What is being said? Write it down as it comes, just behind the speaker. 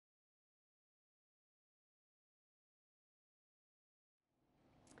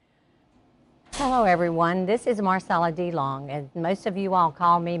Hello everyone, this is Marcella DeLong, and most of you all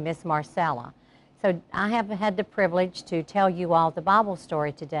call me Miss Marcella. So I have had the privilege to tell you all the Bible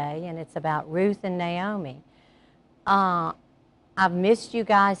story today, and it's about Ruth and Naomi. I've missed you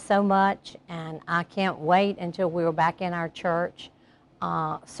guys so much, and I can't wait until we're back in our church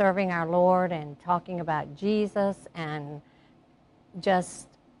serving our Lord and talking about Jesus and just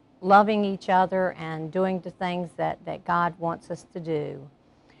loving each other and doing the things that God wants us to do.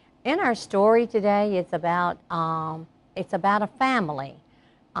 In our story today, it's about a family.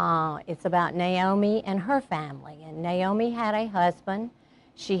 It's about Naomi and her family. And Naomi had a husband.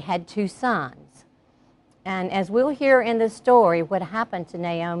 She had 2 sons. And as we'll hear in the story, what happened to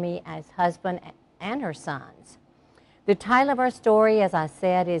Naomi as husband and her sons. The title of our story, as I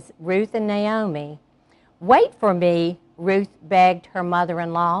said, is Ruth and Naomi. "Wait for me," Ruth begged her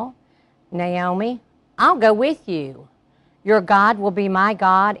mother-in-law. "Naomi, I'll go with you. Your God will be my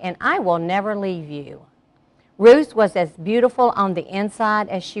God, and I will never leave you." Ruth was as beautiful on the inside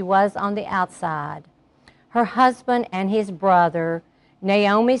as she was on the outside. Her husband and his brother,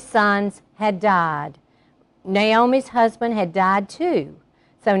 Naomi's sons, had died. Naomi's husband had died too,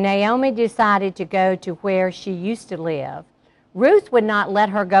 so Naomi decided to go to where she used to live. Ruth would not let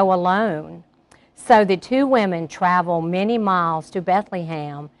her go alone, so the 2 women traveled many miles to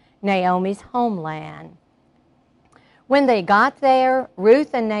Bethlehem, Naomi's homeland. When they got there,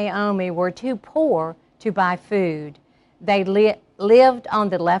 Ruth and Naomi were too poor to buy food. They lived on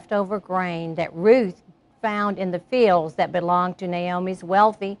the leftover grain that Ruth found in the fields that belonged to Naomi's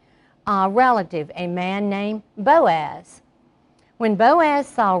wealthy relative, a man named Boaz. When Boaz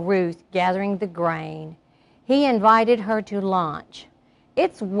saw Ruth gathering the grain, he invited her to lunch.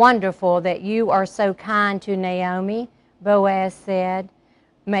 "It's wonderful that you are so kind to Naomi," Boaz said.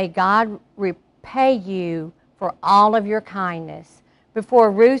 "May God repay you for all of your kindness."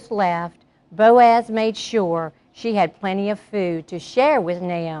 Before Ruth left, Boaz made sure she had plenty of food to share with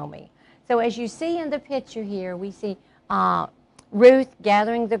Naomi. So as you see in the picture here, we see Ruth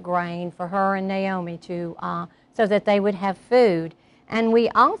gathering the grain for her and Naomi so that they would have food. And we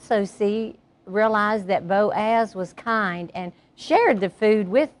also realize that Boaz was kind and shared the food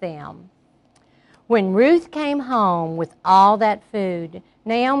with them. When Ruth came home with all that food,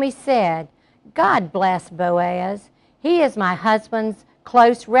 Naomi said, "God bless Boaz. He is my husband's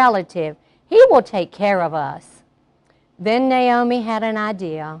close relative. He will take care of us." Then Naomi had an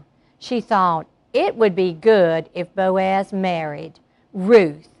idea. She thought it would be good if Boaz married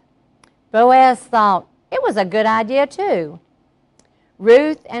Ruth. Boaz thought it was a good idea too.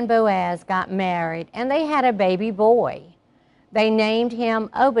 Ruth and Boaz got married, and they had a baby boy. They named him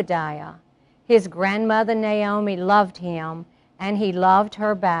Obadiah. His grandmother Naomi loved him, and he loved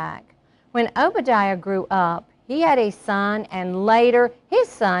her back. When Obadiah grew up, he had a son, and later his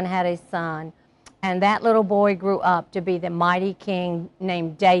son had a son, and that little boy grew up to be the mighty king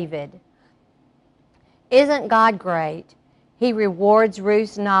named David. Isn't God great? He rewards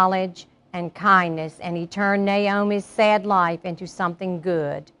Ruth's knowledge and kindness, and he turned Naomi's sad life into something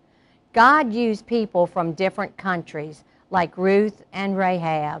good. God used people from different countries, like Ruth and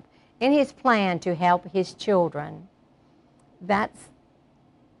Rahab, in his plan to help his children. That's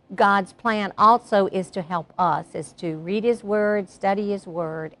God's plan also is to help us, is to read his word, study his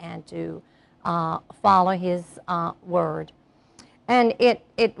word, and to follow his word. And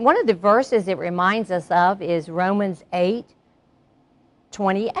one of the verses it reminds us of is Romans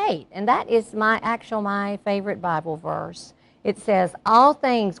 8:28, and that is my favorite Bible verse. It says, "All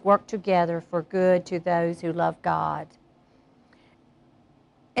things work together for good to those who love God."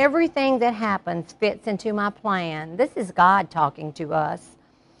 Everything that happens fits into my plan. This is God talking to us.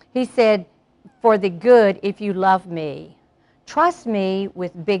 He said, "For the good if you love me." Trust me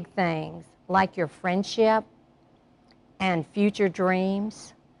with big things like your friendship and future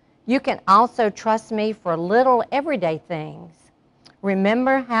dreams. You can also trust me for little everyday things.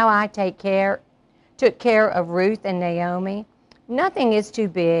 Remember how I took care of Ruth and Naomi? Nothing is too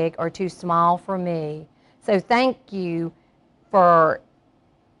big or too small for me. So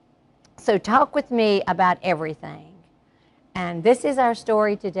talk with me about everything. And this is our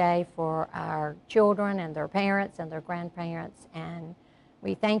story today for our children and their parents and their grandparents. And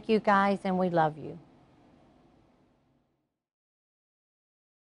we thank you guys, and we love you.